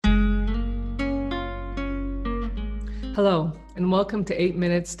Hello, and welcome to 8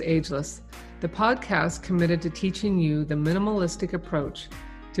 Minutes to Ageless, the podcast committed to teaching you the minimalistic approach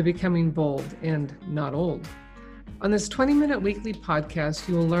to becoming bold and not old. On this 20-minute weekly podcast,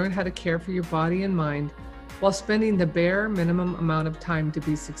 you will learn how to care for your body and mind while spending the bare minimum amount of time to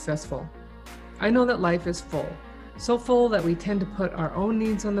be successful. I know that life is full, so full that we tend to put our own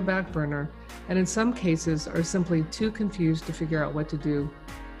needs on the back burner, and in some cases are simply too confused to figure out what to do,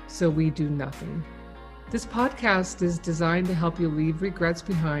 so we do nothing. This podcast is designed to help you leave regrets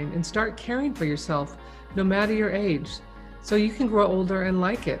behind and start caring for yourself, no matter your age, so you can grow older and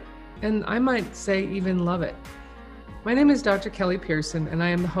like it, and I might say even love it. My name is Dr. Kelly Pearson, and I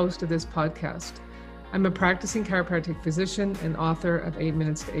am the host of this podcast. I'm a practicing chiropractic physician and author of 8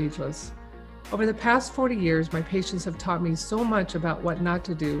 Minutes to Ageless. Over the past 40 years, my patients have taught me so much about what not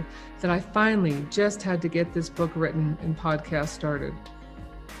to do that I finally just had to get this book written and podcast started.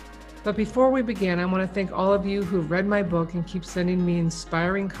 But before we begin, I want to thank all of you who've read my book and keep sending me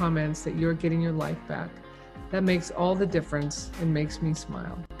inspiring comments that you're getting your life back. That makes all the difference and makes me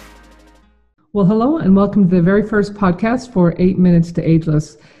smile. Well, hello, and welcome to the very first podcast for 8 Minutes to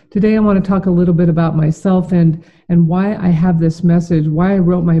Ageless. Today, I want to talk a little bit about myself and why I have this message, why I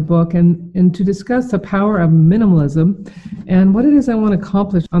wrote my book, and to discuss the power of minimalism and what it is I want to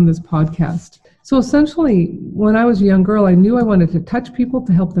accomplish on this podcast. So essentially, when I was a young girl, I knew I wanted to touch people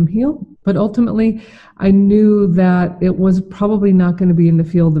to help them heal, but ultimately I knew that it was probably not going to be in the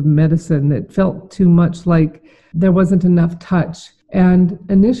field of medicine. It felt too much like there wasn't enough touch. And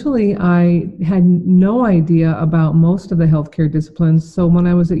initially, I had no idea about most of the healthcare disciplines. So when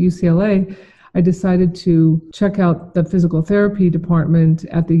I was at UCLA, I decided to check out the physical therapy department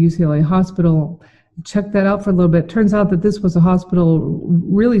at the UCLA hospital. Checked that out for a little bit. Turns out that this was a hospital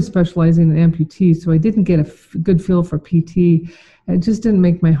really specializing in amputees, so I didn't get a good feel for PT. It just didn't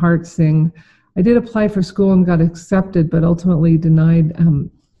make my heart sing. I did apply for school and got accepted, but ultimately denied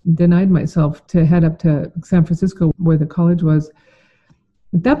myself to head up to San Francisco, where the college was.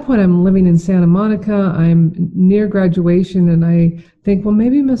 At that point, I'm living in Santa Monica. I'm near graduation, and I think, well,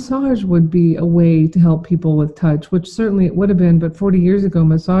 maybe massage would be a way to help people with touch, which certainly it would have been, but 40 years ago,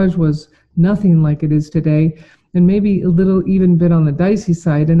 massage was nothing like it is today, and maybe a little even bit on the dicey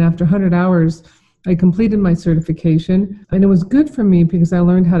side. And after 100 hours, I completed my certification, and it was good for me because I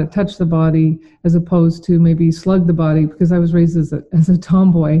learned how to touch the body as opposed to maybe slug the body, because I was raised as a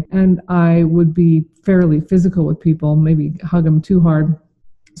tomboy, and I would be fairly physical with people, maybe hug them too hard.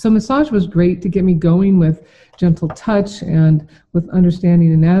 So massage was great to get me going with gentle touch and with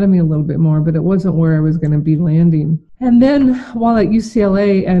understanding anatomy a little bit more, but it wasn't where I was going to be landing. And then while at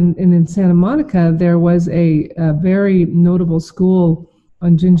UCLA and in Santa Monica, there was a very notable school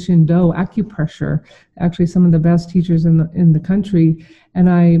on Jin Shin Do, acupressure, actually some of the best teachers in the country. And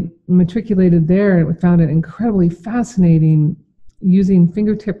I matriculated there and found it incredibly fascinating, using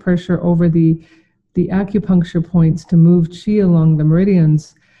fingertip pressure over the acupuncture points to move qi along the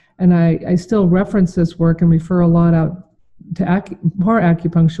meridians. And I still reference this work and refer a lot out to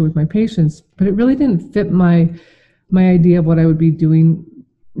acupuncture with my patients, but it really didn't fit my idea of what I would be doing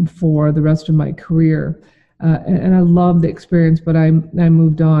for the rest of my career. And I loved the experience, but I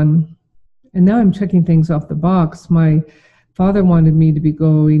moved on. And now I'm checking things off the box. My father wanted me to be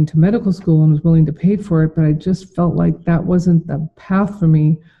going to medical school and was willing to pay for it, but I just felt like that wasn't the path for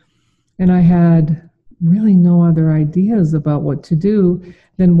me. And I had really no other ideas about what to do.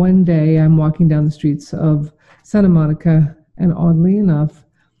 Then one day I'm walking down the streets of Santa Monica, and oddly enough,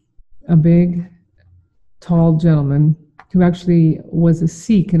 a big, tall gentleman who actually was a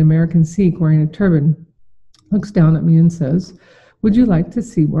Sikh, an American Sikh wearing a turban, looks down at me and says, "Would you like to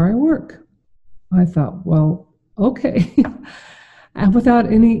see where I work?" I thought, well, okay. And without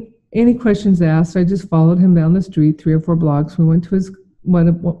any questions asked, I just followed him down the street 3 or 4 blocks. We went to his what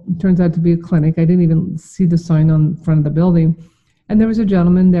turns out to be a clinic. I didn't even see the sign on front of the building. And there was a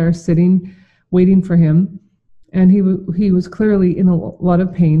gentleman there sitting, waiting for him. And he was clearly in a lot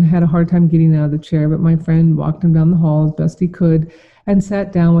of pain, had a hard time getting out of the chair, but my friend walked him down the hall as best he could and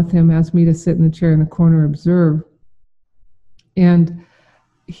sat down with him, asked me to sit in the chair in the corner, observe. And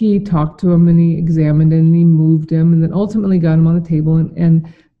he talked to him and he examined him and he moved him and then ultimately got him on the table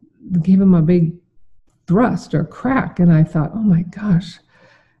and gave him a big thrust or crack. And I thought, oh my gosh.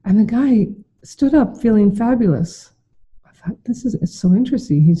 And the guy stood up feeling fabulous. I thought, it's so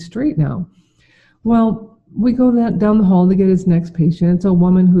interesting. He's straight now. Well, we go down the hall to get his next patient. It's a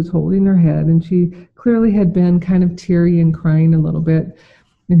woman who's holding her head, and she clearly had been kind of teary and crying a little bit.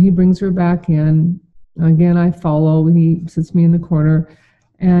 And he brings her back in. Again, I follow. He sits me in the corner,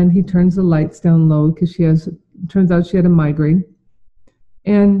 and he turns the lights down low because turns out she had a migraine.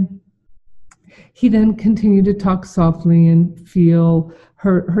 And He then continued to talk softly and feel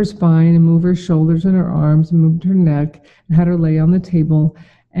her spine and move her shoulders and her arms and moved her neck and had her lay on the table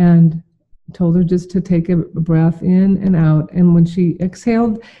and told her just to take a breath in and out. And when she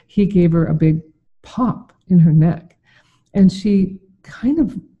exhaled, he gave her a big pop in her neck. And she kind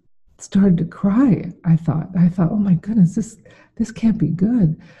of started to cry. I thought, oh my goodness, this can't be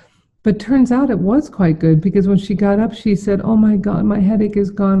good. But turns out it was quite good, because when she got up, she said, oh my God, my headache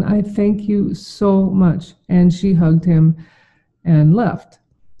is gone. I thank you so much. And she hugged him and left.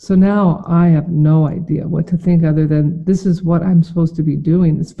 So now I have no idea what to think other than this is what I'm supposed to be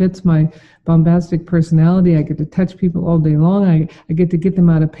doing. This fits my bombastic personality. I get to touch people all day long. I get to get them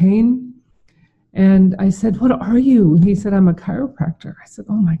out of pain. And I said, what are you? And he said, I'm a chiropractor. I said,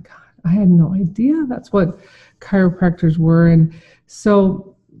 oh my God, I had no idea that's what chiropractors were. And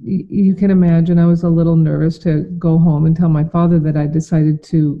so you can imagine I was a little nervous to go home and tell my father that I decided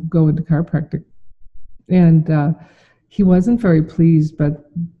to go into chiropractic. And he wasn't very pleased, but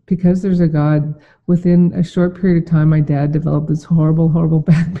because there's a God, within a short period of time, my dad developed this horrible, horrible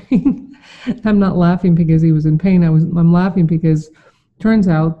back pain. I'm not laughing because he was in pain. I'm laughing because it turns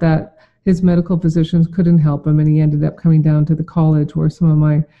out that his medical physicians couldn't help him, and he ended up coming down to the college where some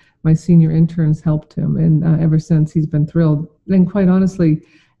of my senior interns helped him. And ever since, he's been thrilled. And quite honestly,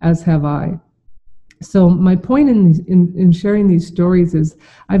 as have I. So my point in sharing these stories is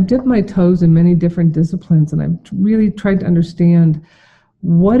I've dipped my toes in many different disciplines, and I've really tried to understand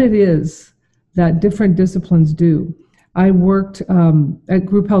what it is that different disciplines do. I worked at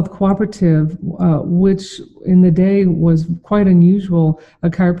Group Health Cooperative, which in the day was quite unusual, a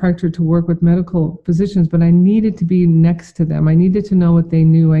chiropractor to work with medical physicians, but I needed to be next to them. I needed to know what they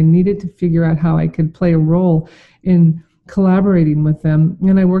knew. I needed to figure out how I could play a role in collaborating with them.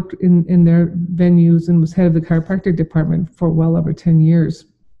 And I worked in their venues and was head of the chiropractic department for well over 10 years.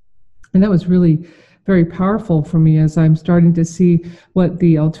 And that was really very powerful for me as I'm starting to see what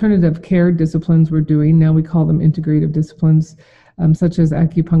the alternative care disciplines were doing. Now we call them integrative disciplines, such as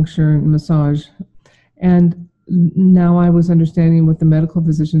acupuncture and massage. And now I was understanding what the medical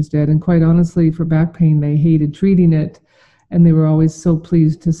physicians did. And quite honestly, for back pain, they hated treating it. And they were always so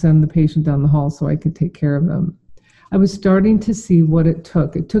pleased to send the patient down the hall so I could take care of them. I was starting to see what it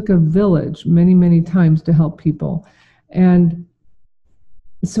took. It took a village many, many times to help people. And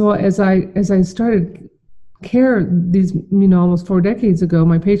so as I started care these, almost 4 decades ago,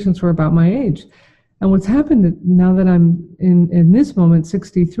 my patients were about my age. And what's happened now that I'm in this moment,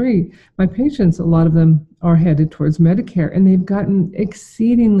 63, my patients, a lot of them are headed towards Medicare, and they've gotten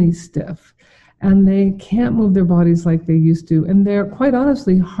exceedingly stiff, and they can't move their bodies like they used to. And they're quite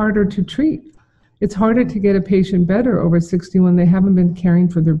honestly harder to treat. It's harder to get a patient better over 60 when they haven't been caring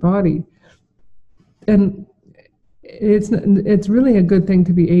for their body. And it's really a good thing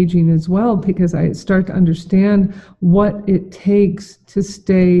to be aging as well, because I start to understand what it takes to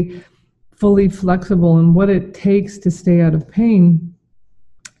stay fully flexible and what it takes to stay out of pain.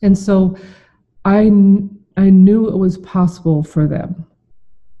 And so I knew it was possible for them.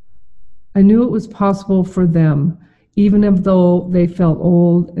 I knew it was possible for them, even if though they felt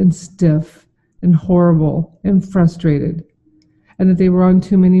old and stiff and horrible and frustrated, and that they were on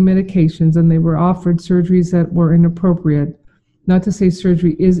too many medications, and they were offered surgeries that were inappropriate. Not to say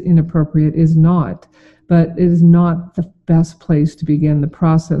surgery is inappropriate, is not, but it is not the best place to begin the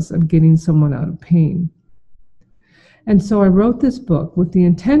process of getting someone out of pain. And so I wrote this book with the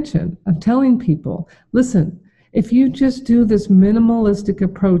intention of telling people, listen, if you just do this minimalistic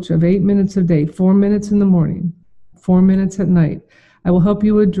approach of 8 minutes a day, 4 minutes in the morning, 4 minutes at night, I will help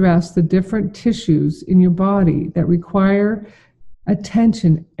you address the different tissues in your body that require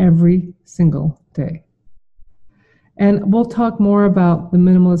attention every single day. And we'll talk more about the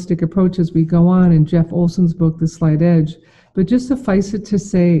minimalistic approach as we go on in Jeff Olson's book, The Slight Edge. But just suffice it to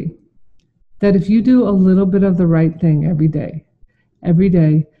say that if you do a little bit of the right thing every day, every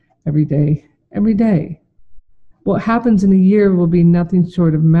day, every day, every day, what happens in a year will be nothing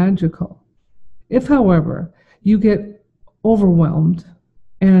short of magical. If, however, you get overwhelmed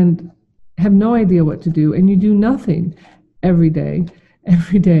and have no idea what to do, and you do nothing every day,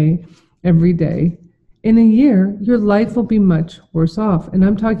 every day, every day, in a year, your life will be much worse off. And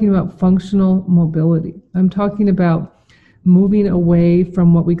I'm talking about functional mobility. I'm talking about moving away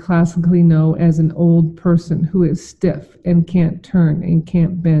from what we classically know as an old person who is stiff and can't turn and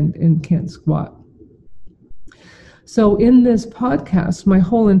can't bend and can't squat. So in this podcast, my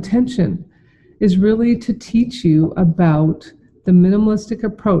whole intention is really to teach you about the minimalistic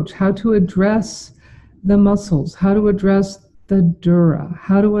approach, how to address the muscles, how to address the dura,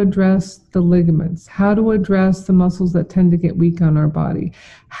 how to address the ligaments, how to address the muscles that tend to get weak on our body,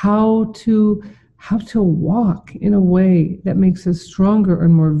 how to walk in a way that makes us stronger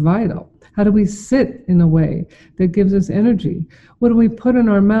and more vital. How do we sit in a way that gives us energy? What do we put in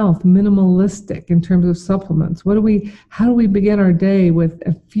our mouth, minimalistic in terms of supplements? How do we begin our day with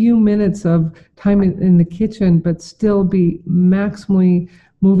a few minutes of time in the kitchen, but still be maximally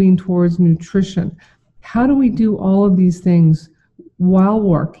moving towards nutrition? How do we do all of these things while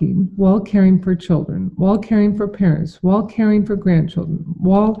working, while caring for children, while caring for parents, while caring for grandchildren,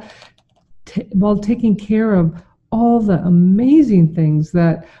 while taking care of all the amazing things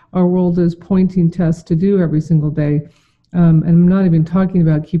that our world is pointing to us to do every single day? And I'm not even talking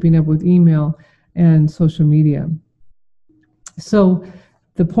about keeping up with email and social media. So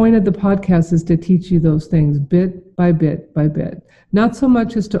the point of the podcast is to teach you those things bit by bit by bit. Not so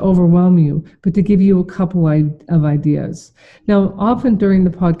much as to overwhelm you, but to give you a couple of ideas. Now, often during the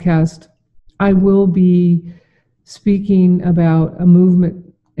podcast, I will be speaking about a movement.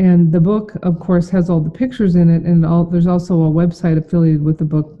 And the book, of course, has all the pictures in it, and there's also a website affiliated with the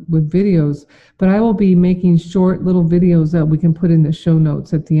book with videos. But I will be making short little videos that we can put in the show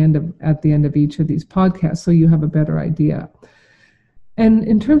notes at the end of each of these podcasts, so you have a better idea. And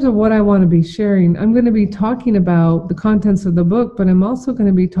in terms of what I want to be sharing, I'm going to be talking about the contents of the book, but I'm also going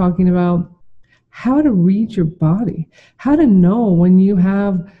to be talking about how to read your body, how to know when you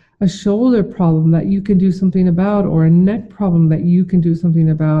have a shoulder problem that you can do something about, or a neck problem that you can do something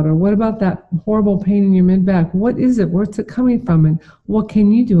about, or what about that horrible pain in your mid-back? What is it? Where's it coming from? And what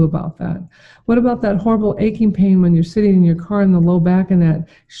can you do about that? What about that horrible aching pain when you're sitting in your car in the low back and that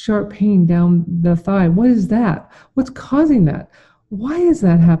sharp pain down the thigh? What is that? What's causing that? Why is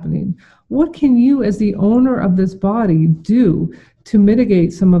that happening? What can you, as the owner of this body, do to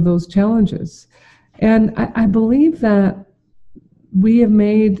mitigate some of those challenges? And I believe that we have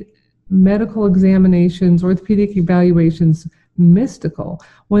made medical examinations, orthopedic evaluations mystical,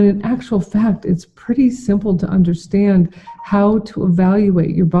 when in actual fact, it's pretty simple to understand how to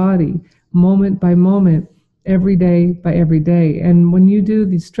evaluate your body moment by moment, every day by every day. And when you do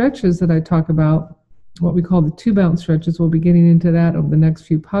these stretches that I talk about, what we call the 2-bounce stretches, we'll be getting into that over the next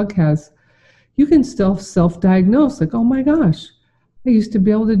few podcasts, you can still self-diagnose, like, oh my gosh, I used to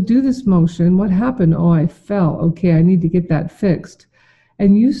be able to do this motion. What happened? Oh, I fell. Okay, I need to get that fixed.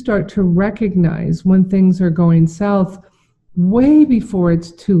 And you start to recognize when things are going south way before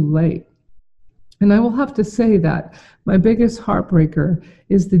it's too late. And I will have to say that my biggest heartbreaker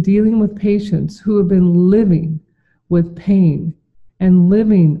is the dealing with patients who have been living with pain and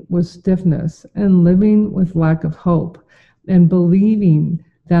living with stiffness and living with lack of hope and believing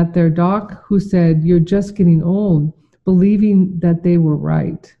that their doc who said, you're just getting old, believing that they were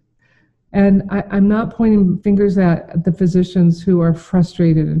right. And I'm not pointing fingers at the physicians who are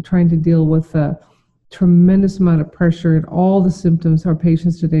frustrated and trying to deal with a tremendous amount of pressure and all the symptoms our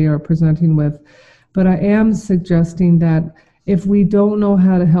patients today are presenting with. But I am suggesting that if we don't know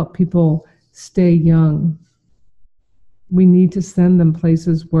how to help people stay young, we need to send them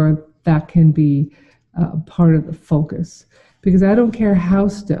places where that can be part of the focus. Because I don't care how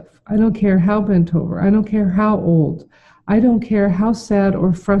stiff, I don't care how bent over, I don't care how old, I don't care how sad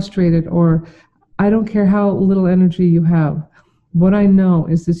or frustrated, or I don't care how little energy you have. What I know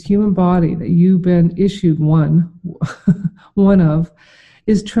is this human body that you've been issued one of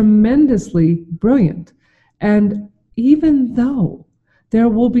is tremendously brilliant. And even though there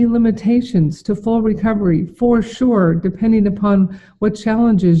will be limitations to full recovery, for sure, depending upon what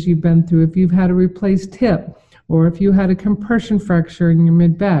challenges you've been through, if you've had a replaced hip, or if you had a compression fracture in your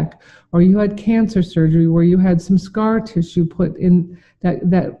mid-back, or you had cancer surgery where you had some scar tissue put in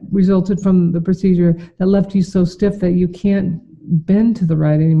that resulted from the procedure that left you so stiff that you can't bend to the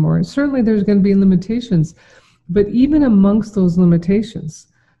right anymore. Certainly there's going to be limitations, but even amongst those limitations,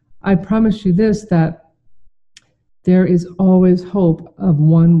 I promise you this, that there is always hope of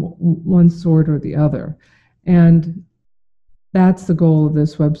one sort or the other. And that's the goal of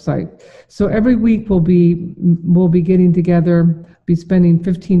this website. So every week we'll be getting together, be spending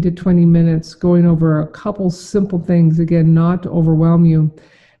 15 to 20 minutes going over a couple simple things, again, not to overwhelm you.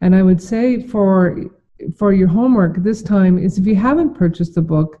 And I would say for your homework this time is, if you haven't purchased the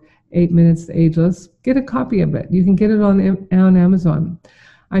book, 8 Minutes to Ageless, get a copy of it. You can get it on Amazon.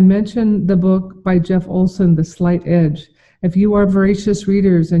 I mentioned the book by Jeff Olson, The Slight Edge. If you are voracious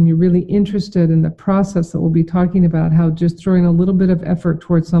readers and you're really interested in the process that we'll be talking about, how just throwing a little bit of effort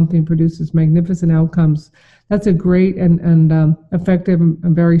towards something produces magnificent outcomes, that's a great and effective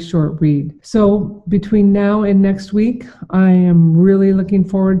and very short read. So between now and next week, I am really looking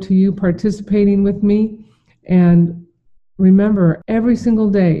forward to you participating with me. And Remember, every single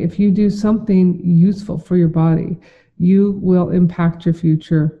day, if you do something useful for your body, you will impact your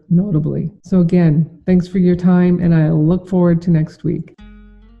future notably. So again, thanks for your time, and I look forward to next week.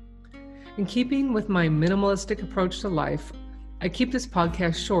 In keeping with my minimalistic approach to life, I keep this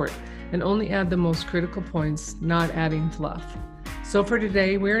podcast short and only add the most critical points, not adding fluff. So for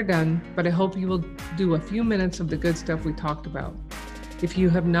today, we are done, but I hope you will do a few minutes of the good stuff we talked about. If you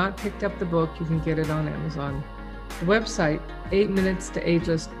have not picked up the book, you can get it on Amazon. The website,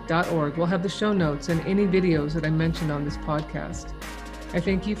 8minutes-to-ageless.org, will have the show notes and any videos that I mentioned on this podcast. I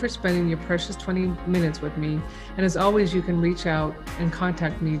thank you for spending your precious 20 minutes with me, and as always, you can reach out and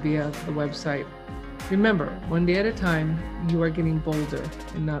contact me via the website. Remember, one day at a time, you are getting bolder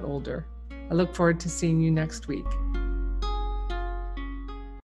and not older. I look forward to seeing you next week.